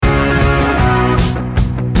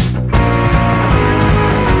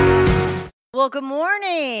Well, good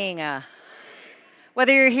morning.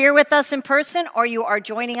 Whether you're here with us in person or you are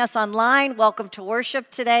joining us online, welcome to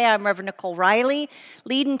worship today. I'm Reverend Nicole Riley,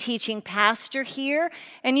 lead and teaching pastor here.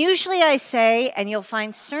 And usually I say, and you'll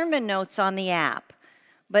find sermon notes on the app,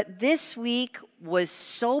 but this week was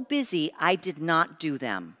so busy, I did not do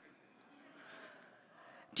them.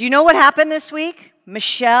 Do you know what happened this week?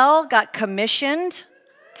 Michelle got commissioned.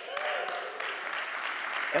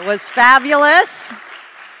 It was fabulous.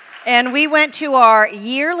 And we went to our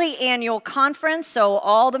yearly annual conference, so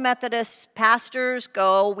all the Methodist pastors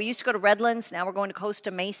go. We used to go to Redlands, now we're going to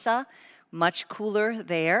Costa Mesa, much cooler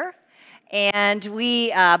there. And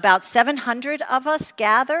we, about 700 of us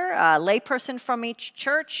gather, a layperson from each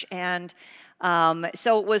church, and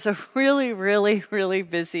so it was a really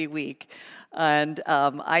busy week. And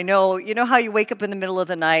I know, you know how you wake up in the middle of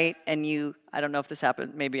the night and I don't know if this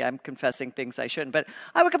happened, maybe I'm confessing things I shouldn't, but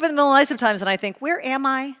I wake up in the middle of the night sometimes and I think, where am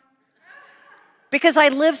I? Because I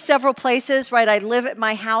live several places, right? I live at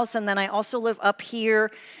my house, and then I also live up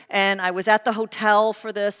here, and I was at the hotel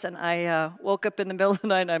for this, and I woke up in the middle of the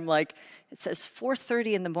night, and I'm like, it says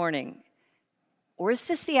 4:30 in the morning, or is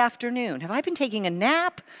this the afternoon? Have I been taking a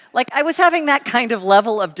nap? Like, I was having that kind of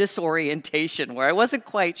level of disorientation where I wasn't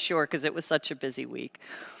quite sure because it was such a busy week.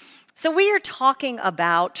 So we are talking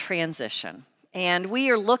about transition, and we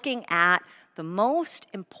are looking at the most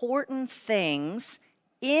important things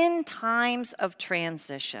in times of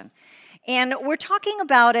transition. And we're talking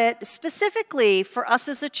about it specifically for us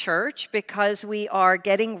as a church because we are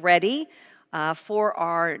getting ready for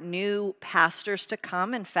our new pastors to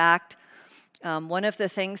come. In fact, one of the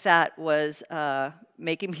things that was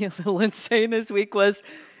making me a little insane this week was,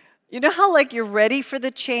 you know how like you're ready for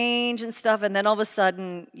the change and stuff, and then all of a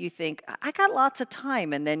sudden you think, I got lots of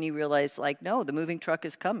time, and then you realize like, no, the moving truck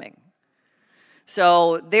is coming.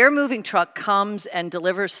 So their moving truck comes and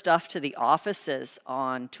delivers stuff to the offices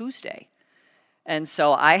on Tuesday. And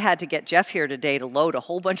so I had to get Jeff here today to load a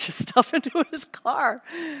whole bunch of stuff into his car.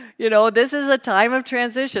 You know, this is a time of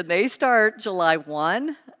transition. They start July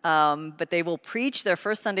 1, but they will preach. Their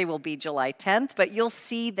first Sunday will be July 10th, but you'll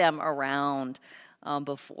see them around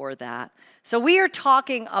before that. So we are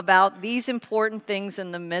talking about these important things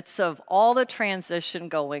in the midst of all the transition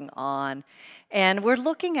going on. And we're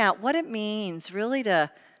looking at what it means really to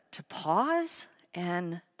pause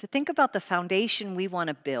and to think about the foundation we want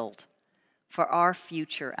to build for our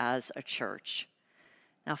future as a church.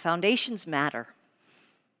 Now, foundations matter.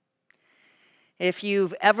 If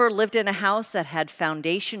you've ever lived in a house that had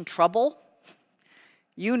foundation trouble,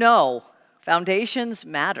 you know foundations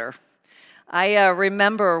matter. I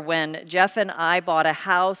remember when Jeff and I bought a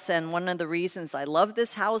house, and one of the reasons I loved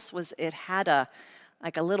this house was it had a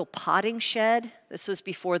little potting shed. This was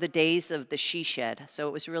before the days of the she shed, so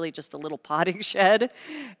it was really just a little potting shed.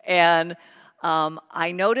 And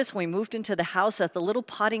I noticed when we moved into the house that the little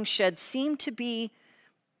potting shed seemed to be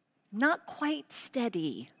not quite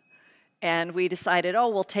steady. And we decided,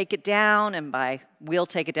 we'll take it down, and by we'll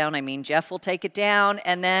take it down, I mean Jeff will take it down,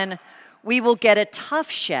 and then we will get a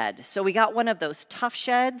tough shed. So we got one of those tough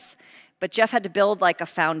sheds, but Jeff had to build like a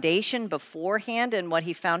foundation beforehand, and what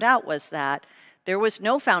he found out was that there was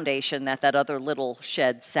no foundation that other little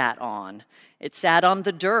shed sat on. It sat on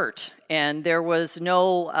the dirt, and there was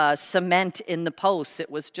no cement in the posts.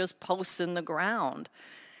 It was just posts in the ground.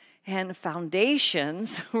 And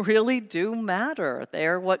foundations really do matter.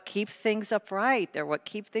 They're what keep things upright. They're what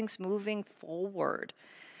keep things moving forward.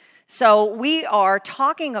 So we are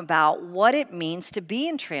talking about what it means to be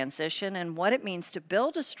in transition and what it means to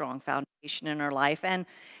build a strong foundation in our life.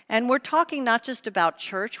 And we're talking not just about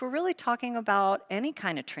church, we're really talking about any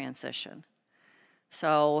kind of transition.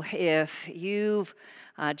 So if you've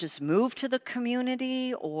just moved to the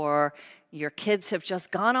community, or your kids have just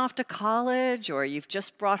gone off to college, or you've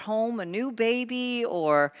just brought home a new baby,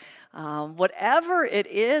 or whatever it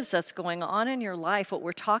is that's going on in your life, what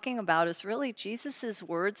we're talking about is really Jesus'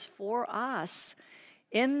 words for us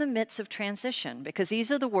in the midst of transition, because these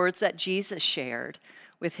are the words that Jesus shared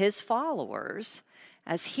with his followers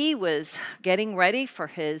as he was getting ready for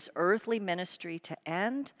his earthly ministry to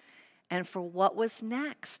end and for what was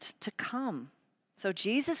next to come. So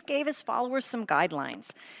Jesus gave his followers some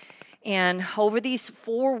guidelines. And over these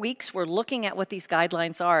 4 weeks, we're looking at what these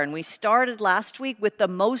guidelines are. And we started last week with the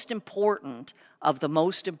most important of the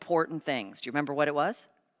most important things. Do you remember what it was?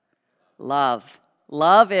 Love.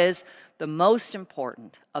 Love is the most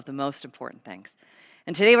important of the most important things.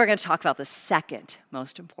 And today we're going to talk about the second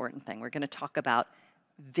most important thing. We're going to talk about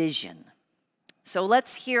vision. So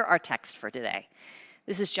let's hear our text for today.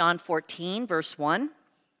 This is John 14, verse 1.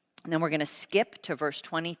 And then we're going to skip to verse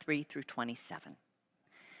 23 through 27.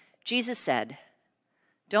 Jesus said,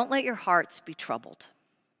 "Don't let your hearts be troubled.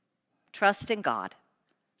 Trust in God.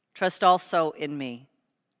 Trust also in me.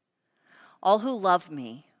 All who love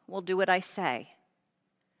me will do what I say.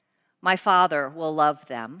 My Father will love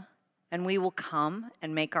them, and we will come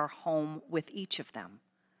and make our home with each of them.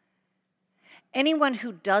 Anyone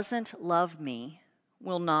who doesn't love me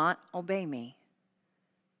will not obey me.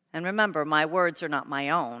 And remember, my words are not my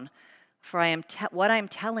own, for what I am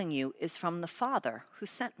telling you is from the Father who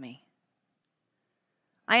sent me.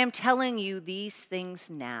 I am telling you these things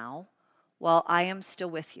now while I am still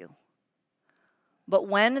with you. But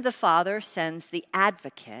when the Father sends the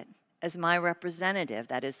Advocate as my representative,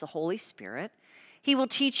 that is the Holy Spirit, he will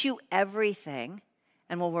teach you everything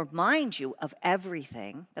and will remind you of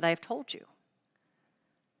everything that I have told you.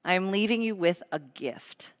 I am leaving you with a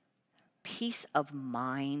gift, peace of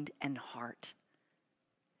mind and heart.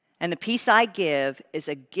 And the peace I give is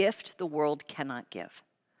a gift the world cannot give.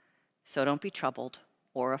 So don't be troubled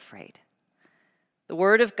or afraid." The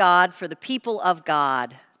word of God for the people of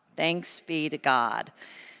God. Thanks be to God.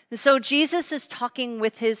 And so Jesus is talking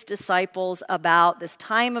with his disciples about this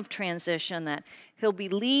time of transition, that he'll be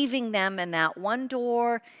leaving them, and that one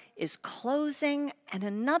door is closing and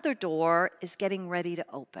another door is getting ready to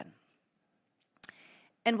open.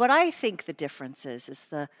 And what I think the difference is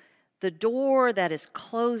the door that is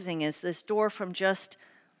closing is this door from just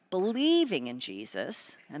believing in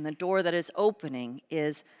Jesus, and the door that is opening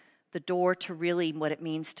is the door to really what it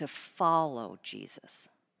means to follow Jesus.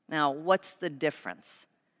 Now, what's the difference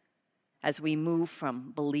as we move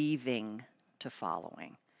from believing to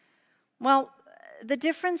following? Well, the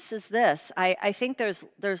difference is this. I think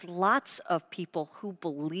there's lots of people who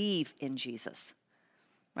believe in Jesus,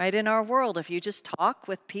 right? In our world, if you just talk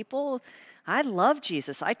with people, I love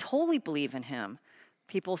Jesus. I totally believe in him.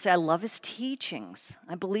 People say, I love his teachings.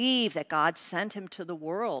 I believe that God sent him to the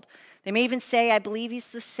world. They may even say, I believe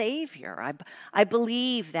he's the Savior. I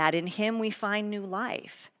believe that in him we find new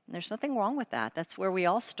life. And there's nothing wrong with that. That's where we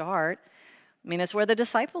all start. I mean, it's where the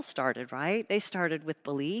disciples started, right? They started with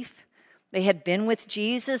belief. They had been with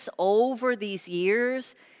Jesus over these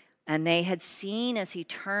years, and they had seen as he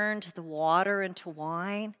turned the water into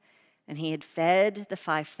wine, and he had fed the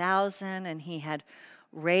 5,000, and he had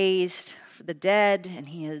raised the dead, and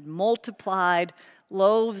he had multiplied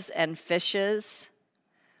loaves and fishes.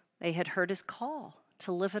 They had heard his call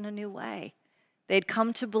to live in a new way. They'd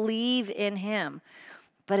come to believe in him.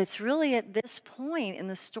 But it's really at this point in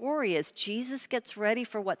the story, as Jesus gets ready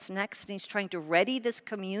for what's next, and he's trying to ready this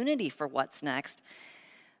community for what's next,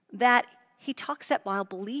 that he talks that while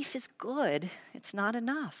belief is good, it's not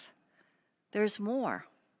enough. There's more.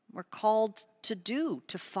 We're called to do,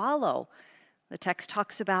 to follow. The text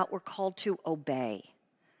talks about we're called to obey.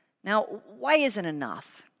 Now, why isn't it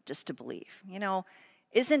enough just to believe? You know,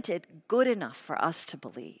 isn't it good enough for us to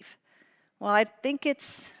believe? Well, I think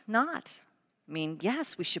it's not. I mean,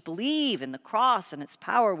 yes, we should believe in the cross and its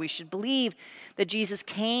power. We should believe that Jesus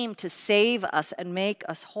came to save us and make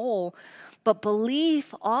us whole. But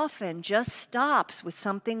belief often just stops with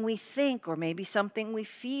something we think or maybe something we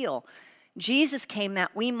feel. Jesus came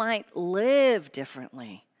that we might live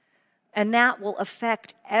differently, and that will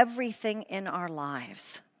affect everything in our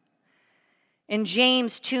lives. In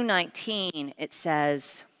James 2:19, it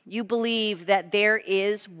says, "You believe that there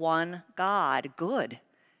is one God." Good.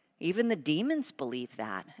 Even the demons believe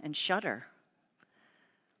that and shudder.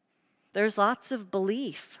 There's lots of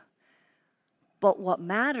belief, but what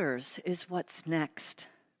matters is what's next.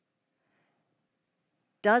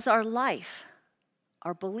 Does our life,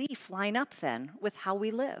 our belief, line up then with how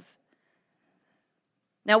we live?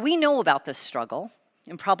 Now, we know about this struggle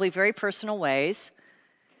in probably very personal ways.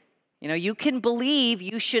 You know, you can believe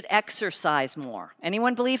you should exercise more.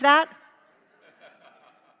 Anyone believe that?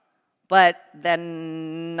 But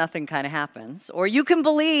then nothing kind of happens. Or you can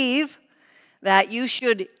believe that you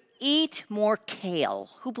should eat more kale.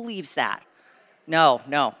 Who believes that? No.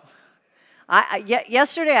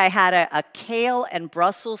 Yesterday I had a kale and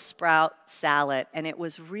Brussels sprout salad, and it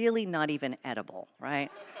was really not even edible,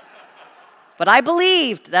 right? But I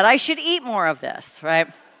believed that I should eat more of this,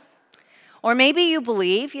 right? Or maybe you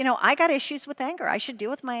believe, you know, I got issues with anger. I should deal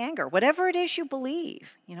with my anger. Whatever it is you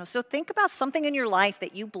believe, you know. So think about something in your life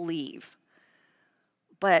that you believe,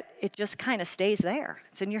 but it just kind of stays there.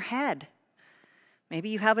 It's in your head. Maybe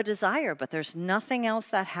you have a desire, but there's nothing else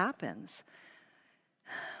that happens.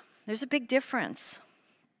 There's a big difference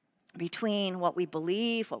between what we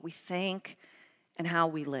believe, what we think, and how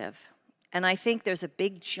we live. And I think there's a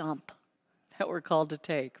big jump that we're called to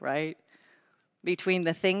take, right? Between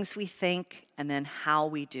the things we think and then how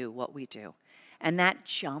we do what we do. And that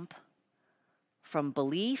jump from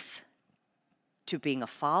belief to being a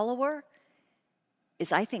follower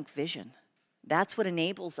is, I think, vision. That's what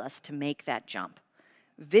enables us to make that jump.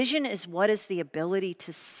 Vision is what is the ability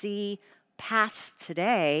to see past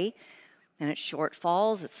today and its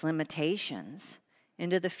shortfalls, its limitations,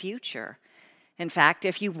 into the future. In fact,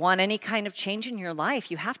 if you want any kind of change in your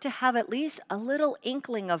life, you have to have at least a little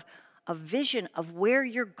inkling of a vision of where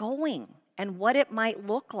you're going and what it might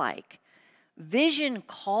look like. Vision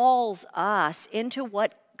calls us into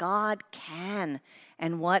what God can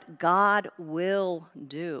and what God will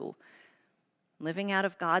do. Living out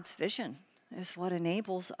of God's vision is what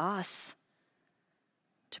enables us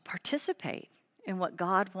to participate in what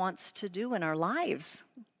God wants to do in our lives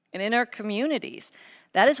and in our communities.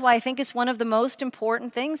 That is why I think it's one of the most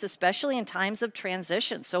important things, especially in times of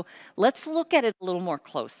transition. So let's look at it a little more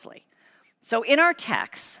closely. So in our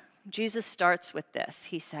text, Jesus starts with this.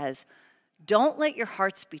 He says, "Don't let your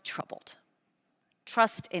hearts be troubled.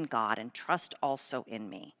 Trust in God and trust also in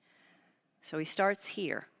me." So he starts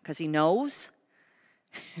here because he knows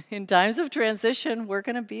in times of transition, we're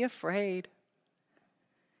going to be afraid.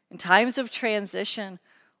 In times of transition,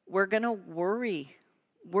 we're going to worry.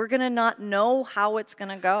 We're going to not know how it's going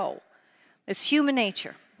to go. It's human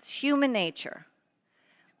nature. It's human nature.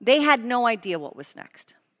 They had no idea what was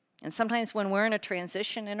next. And sometimes when we're in a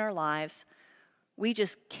transition in our lives, we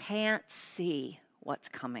just can't see what's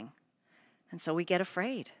coming. And so we get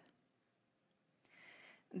afraid.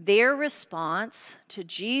 Their response to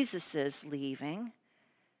Jesus' leaving,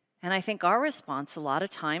 and I think our response a lot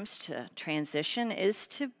of times to transition, is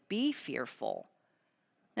to be fearful.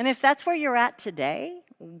 And if that's where you're at today,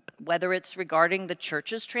 whether it's regarding the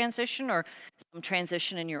church's transition or some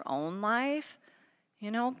transition in your own life,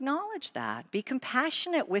 acknowledge that. Be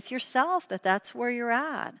compassionate with yourself that that's where you're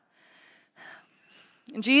at.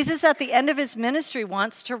 And Jesus, at the end of his ministry,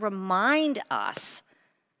 wants to remind us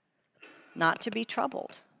not to be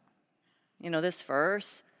troubled. This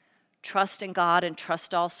verse, "Trust in God and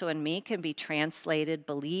trust also in me," can be translated,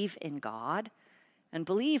 "Believe in God and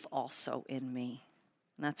believe also in me."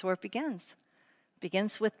 And that's where it begins. It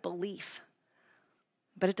begins with belief.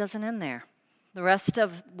 But it doesn't end there. The rest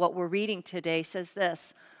of what we're reading today says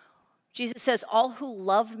this. Jesus says, "All who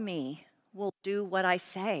love me will do what I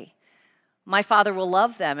say. My Father will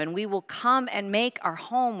love them, and we will come and make our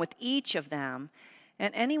home with each of them.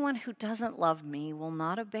 And anyone who doesn't love me will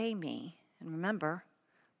not obey me." And remember,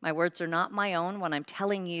 my words are not my own. What I'm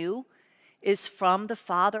telling you is from the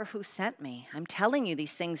Father who sent me. I'm telling you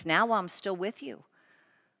these things now while I'm still with you.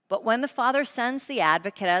 But when the Father sends the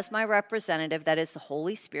advocate as my representative, that is the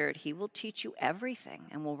Holy Spirit, he will teach you everything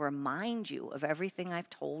and will remind you of everything I've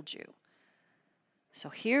told you. So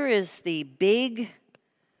here is the big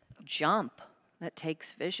jump that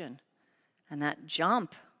takes vision. And that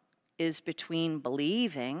jump is between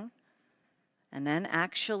believing and then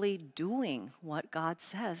actually doing what God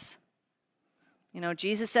says.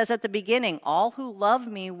 Jesus says at the beginning, "All who love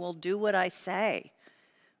me will do what I say."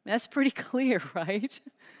 That's pretty clear, right?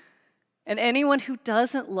 "And anyone who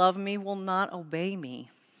doesn't love me will not obey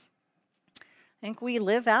me." I think we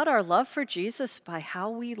live out our love for Jesus by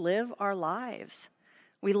how we live our lives.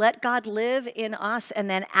 We let God live in us, and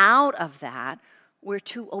then out of that, we're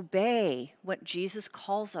to obey what Jesus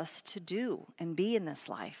calls us to do and be in this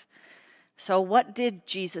life. So what did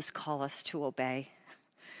Jesus call us to obey?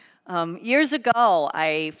 Years ago,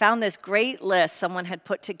 I found this great list someone had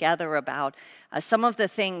put together about some of the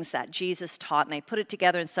things that Jesus taught, and they put it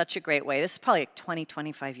together in such a great way. This is probably like 20,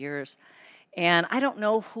 25 years. And I don't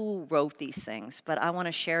know who wrote these things, but I want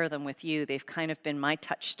to share them with you. They've kind of been my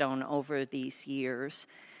touchstone over these years.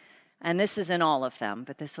 And this isn't all of them,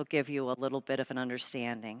 but this will give you a little bit of an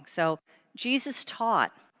understanding. So Jesus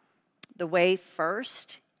taught the way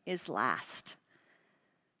first is last.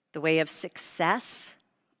 The way of success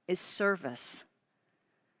is service.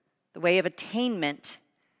 The way of attainment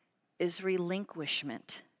is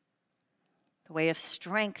relinquishment. The way of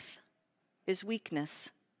strength is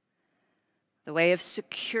weakness. The way of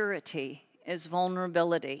security is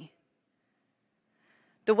vulnerability.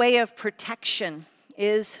 The way of protection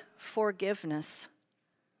is forgiveness.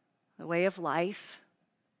 The way of life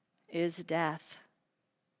is death.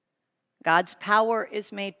 God's power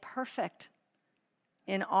is made perfect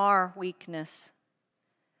in our weakness.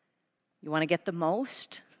 You want to get the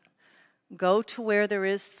most? Go to where there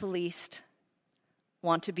is the least.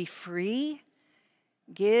 Want to be free?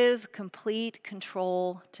 Give complete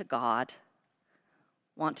control to God.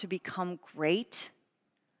 Want to become great?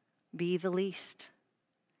 Be the least.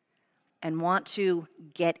 And want to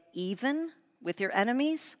get even with your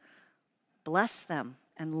enemies? Bless them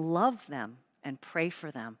and love them and pray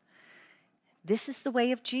for them. this is the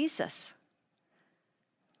way of Jesus.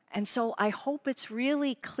 And so I hope it's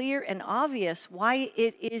really clear and obvious why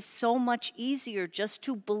it is so much easier just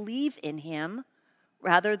to believe in him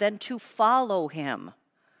rather than to follow him.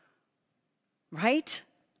 Right?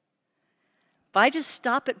 If I just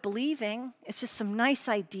stop at believing, it's just some nice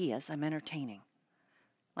ideas I'm entertaining,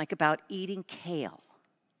 like about eating kale.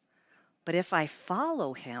 But if I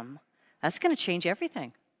follow him, that's going to change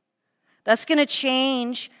everything. That's going to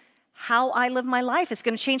change how I live my life. It's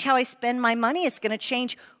going to change how I spend my money. It's going to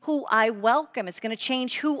change who I welcome. It's going to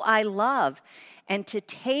change who I love. And to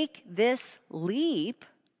take this leap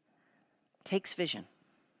takes vision.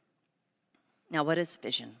 Now, what is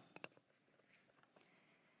vision?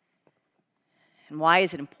 And why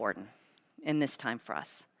is it important in this time for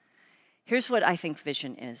us? Here's what I think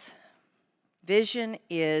vision is. Vision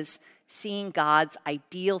is seeing God's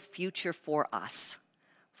ideal future for us,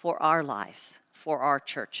 for our lives, for our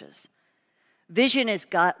churches. Vision is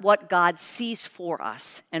what God sees for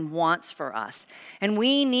us and wants for us. And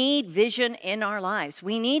we need vision in our lives.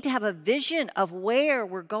 We need to have a vision of where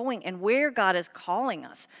we're going and where God is calling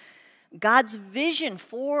us. God's vision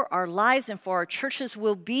for our lives and for our churches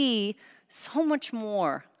will be so much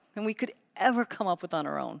more than we could ever come up with on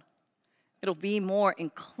our own. It'll be more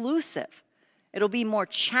inclusive. It'll be more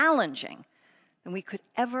challenging than we could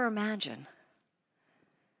ever imagine.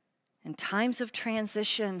 In times of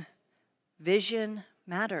transition, vision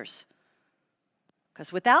matters.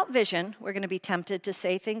 Because without vision, we're going to be tempted to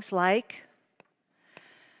say things like,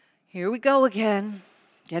 here we go again,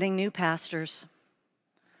 getting new pastors.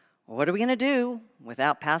 What are we going to do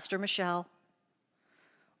without Pastor Michelle?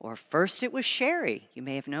 Or first it was Sherry, you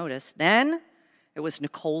may have noticed. Then it was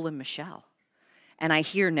Nicole and Michelle. And I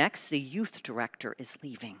hear next the youth director is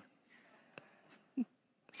leaving.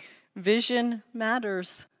 Vision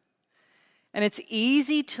matters. And it's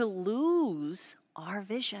easy to lose our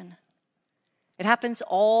vision. It happens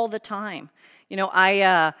all the time. You know,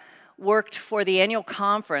 I worked for the annual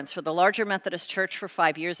conference for the larger Methodist Church for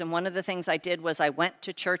 5 years, and one of the things I did was I went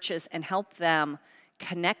to churches and helped them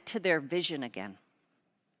connect to their vision again.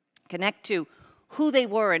 Connect to who they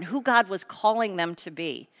were and who God was calling them to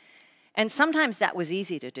be. And sometimes that was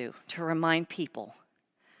easy to do, to remind people.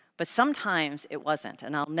 But sometimes it wasn't.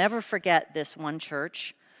 And I'll never forget this one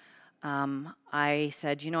church. I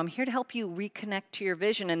said, I'm here to help you reconnect to your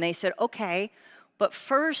vision. And they said, okay, but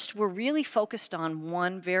first we're really focused on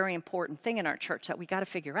one very important thing in our church that we got to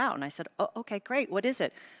figure out. And I said, oh, okay, great. What is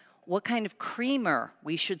it? What kind of creamer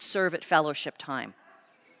we should serve at fellowship time?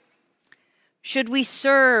 Should we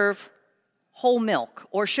serve whole milk?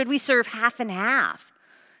 Or should we serve half and half?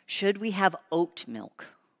 Should we have oat milk?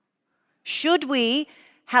 Should we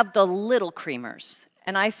have the little creamers?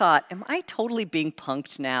 And I thought, am I totally being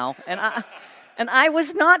punked now? And I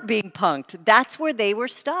was not being punked. That's where they were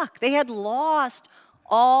stuck. They had lost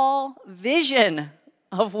all vision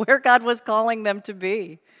of where God was calling them to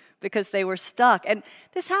be because they were stuck. And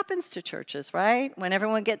this happens to churches, right? When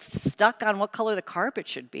everyone gets stuck on what color the carpet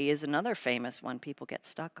should be is another famous one people get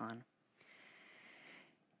stuck on.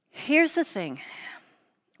 Here's the thing.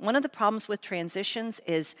 One of the problems with transitions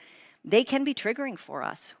is they can be triggering for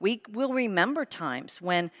us. We will remember times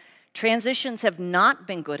when transitions have not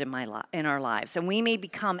been good in our lives, and we may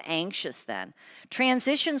become anxious then.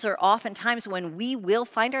 Transitions are often times when we will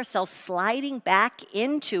find ourselves sliding back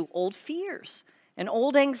into old fears and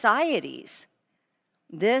old anxieties.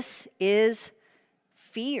 This is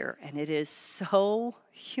fear, and it is so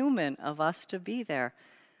human of us to be there.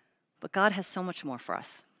 But God has so much more for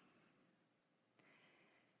us.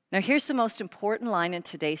 Now, here's the most important line in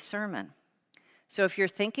today's sermon. So if you're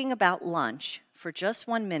thinking about lunch, for just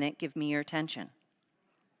 1 minute, give me your attention.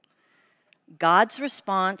 God's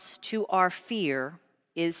response to our fear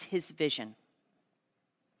is his vision.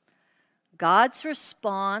 God's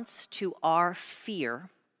response to our fear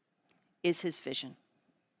is his vision.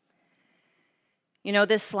 You know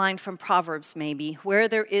this line from Proverbs maybe, where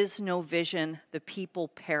there is no vision, the people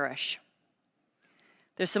perish.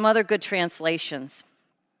 There's some other good translations.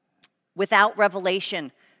 Without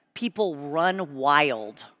revelation, people run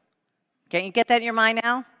wild. Can't you get that in your mind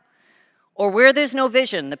now? Or where there's no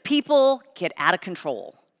vision, the people get out of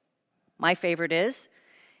control. My favorite is,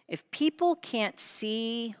 if people can't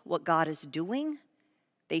see what God is doing,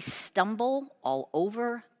 they stumble all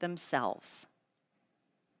over themselves.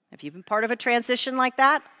 Have you been part of a transition like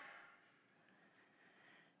that?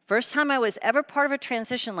 First time I was ever part of a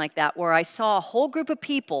transition like that, where I saw a whole group of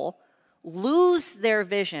people lose their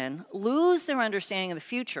vision, lose their understanding of the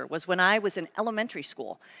future, was when I was in elementary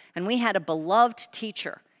school. And we had a beloved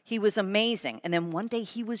teacher. He was amazing. And then one day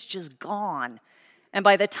he was just gone. And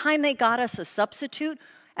by the time they got us a substitute,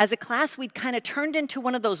 as a class, we'd kind of turned into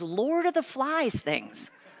one of those Lord of the Flies things.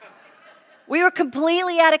 We were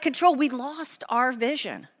completely out of control. We lost our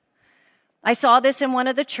vision. I saw this in one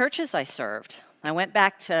of the churches I served. I went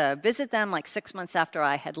back to visit them like 6 months after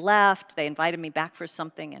I had left. They invited me back for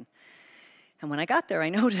something. And when I got there, I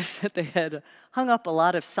noticed that they had hung up a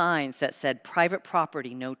lot of signs that said, private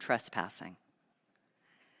property, no trespassing.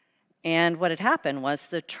 And what had happened was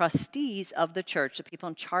the trustees of the church, the people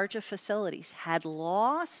in charge of facilities, had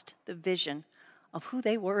lost the vision of who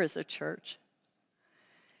they were as a church.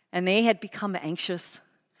 And they had become anxious.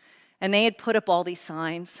 And they had put up all these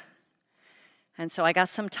signs. And so I got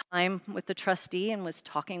some time with the trustee and was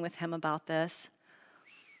talking with him about this.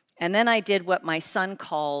 And then I did what my son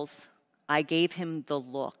calls, I gave him the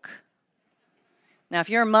look. Now, if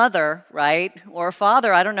you're a mother, right, or a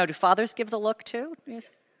father, I don't know, do fathers give the look too? Yes.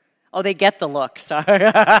 Oh, they get the look, sorry.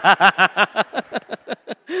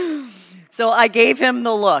 So I gave him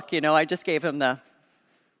the look, I just gave him the...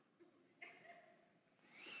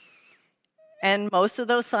 And most of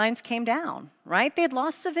those signs came down, right? They had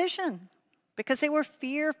lost the vision because they were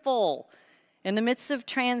fearful in the midst of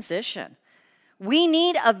transition. We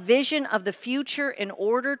need a vision of the future in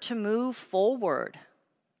order to move forward.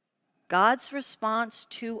 God's response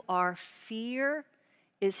to our fear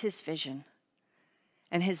is his vision.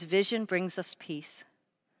 And his vision brings us peace.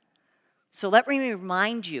 So let me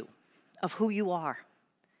remind you of who you are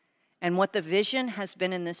and what the vision has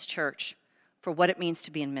been in this church for what it means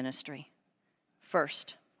to be in ministry.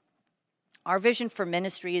 First, our vision for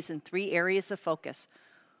ministry is in 3 areas of focus.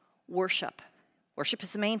 Worship. Worship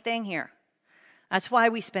is the main thing here. That's why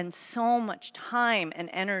we spend so much time and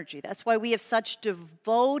energy. That's why we have such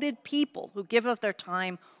devoted people who give up their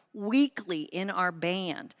time weekly in our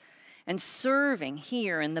band and serving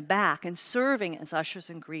here in the back and serving as ushers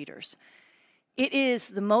and greeters. It is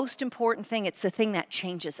the most important thing. It's the thing that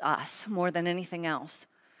changes us more than anything else.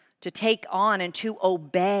 To take on and to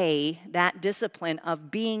obey that discipline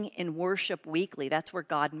of being in worship weekly. That's where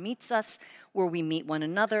God meets us, where we meet one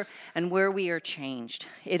another, and where we are changed.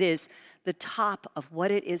 It is the top of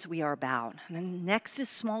what it is we are about. And then next is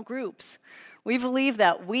small groups. We believe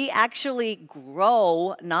that we actually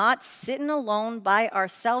grow not sitting alone by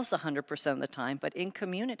ourselves 100% of the time, but in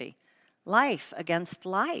community. Life against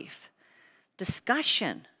life.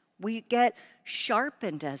 Discussion. We get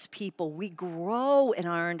sharpened as people. We grow in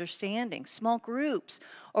our understanding. Small groups,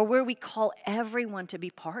 or where we call everyone to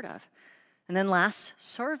be part of. And then last,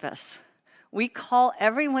 service. We call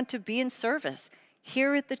everyone to be in service.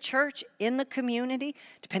 Here at the church, in the community,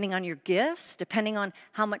 depending on your gifts, depending on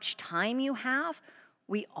how much time you have,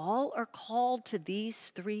 we all are called to these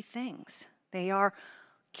 3 things. They are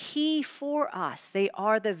key for us. They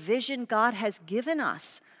are the vision God has given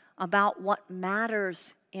us about what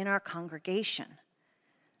matters in our congregation.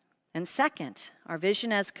 And second, our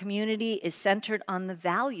vision as community is centered on the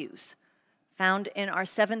values found in our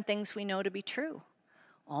 7 things we know to be true.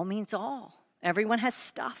 All means all. Everyone has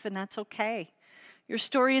stuff, and that's okay. Your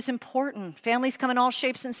story is important. Families come in all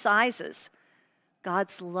shapes and sizes.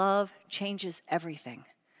 God's love changes everything.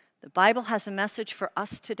 The Bible has a message for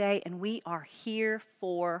us today, and we are here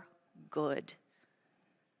for good.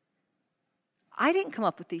 I didn't come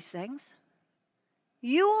up with these things.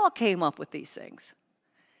 You all came up with these things.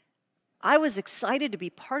 I was excited to be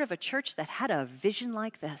part of a church that had a vision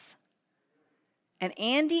like this. And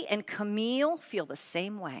Andy and Camille feel the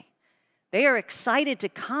same way. They are excited to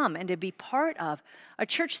come and to be part of a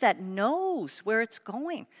church that knows where it's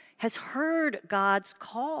going, has heard God's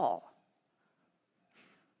call.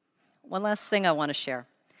 One last thing I want to share.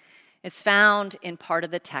 It's found in part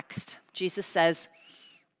of the text. Jesus says,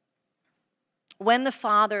 when the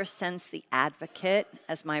Father sends the advocate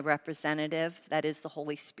as my representative, that is the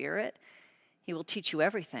Holy Spirit, he will teach you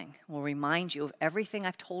everything, will remind you of everything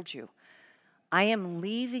I've told you. I am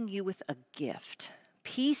leaving you with a gift.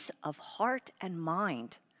 Peace of heart and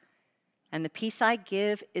mind. And the peace I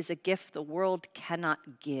give is a gift the world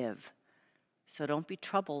cannot give. So don't be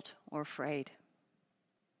troubled or afraid.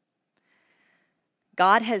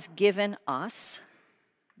 God has given us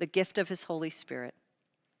the gift of his Holy Spirit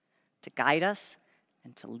to guide us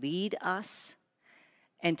and to lead us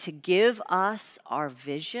and to give us our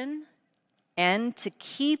vision and to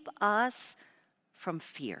keep us from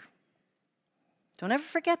fear. Don't ever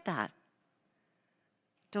forget that.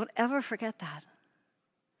 Don't ever forget that.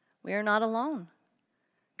 We are not alone.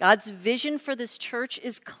 God's vision for this church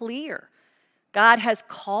is clear. God has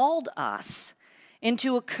called us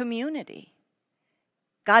into a community.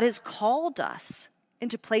 God has called us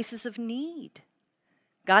into places of need.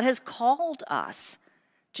 God has called us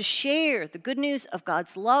to share the good news of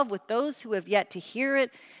God's love with those who have yet to hear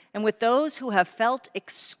it and with those who have felt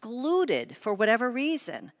excluded for whatever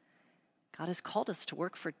reason. God has called us to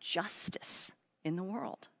work for justice in the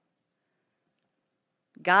world.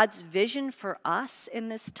 God's vision for us in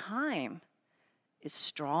this time is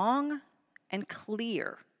strong and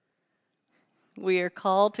clear. We are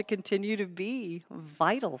called to continue to be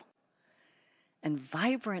vital and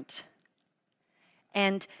vibrant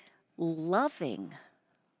and loving.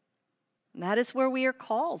 And that is where we are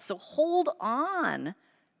called. So hold on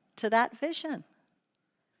to that vision.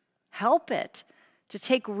 Help it to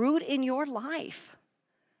take root in your life.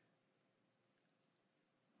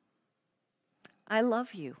 I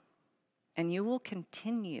love you, and you will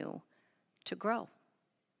continue to grow.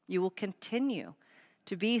 You will continue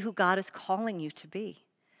to be who God is calling you to be.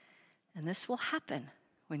 And this will happen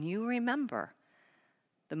when you remember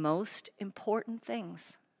the most important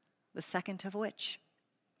things, the second of which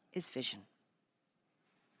is vision.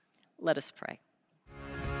 Let us pray.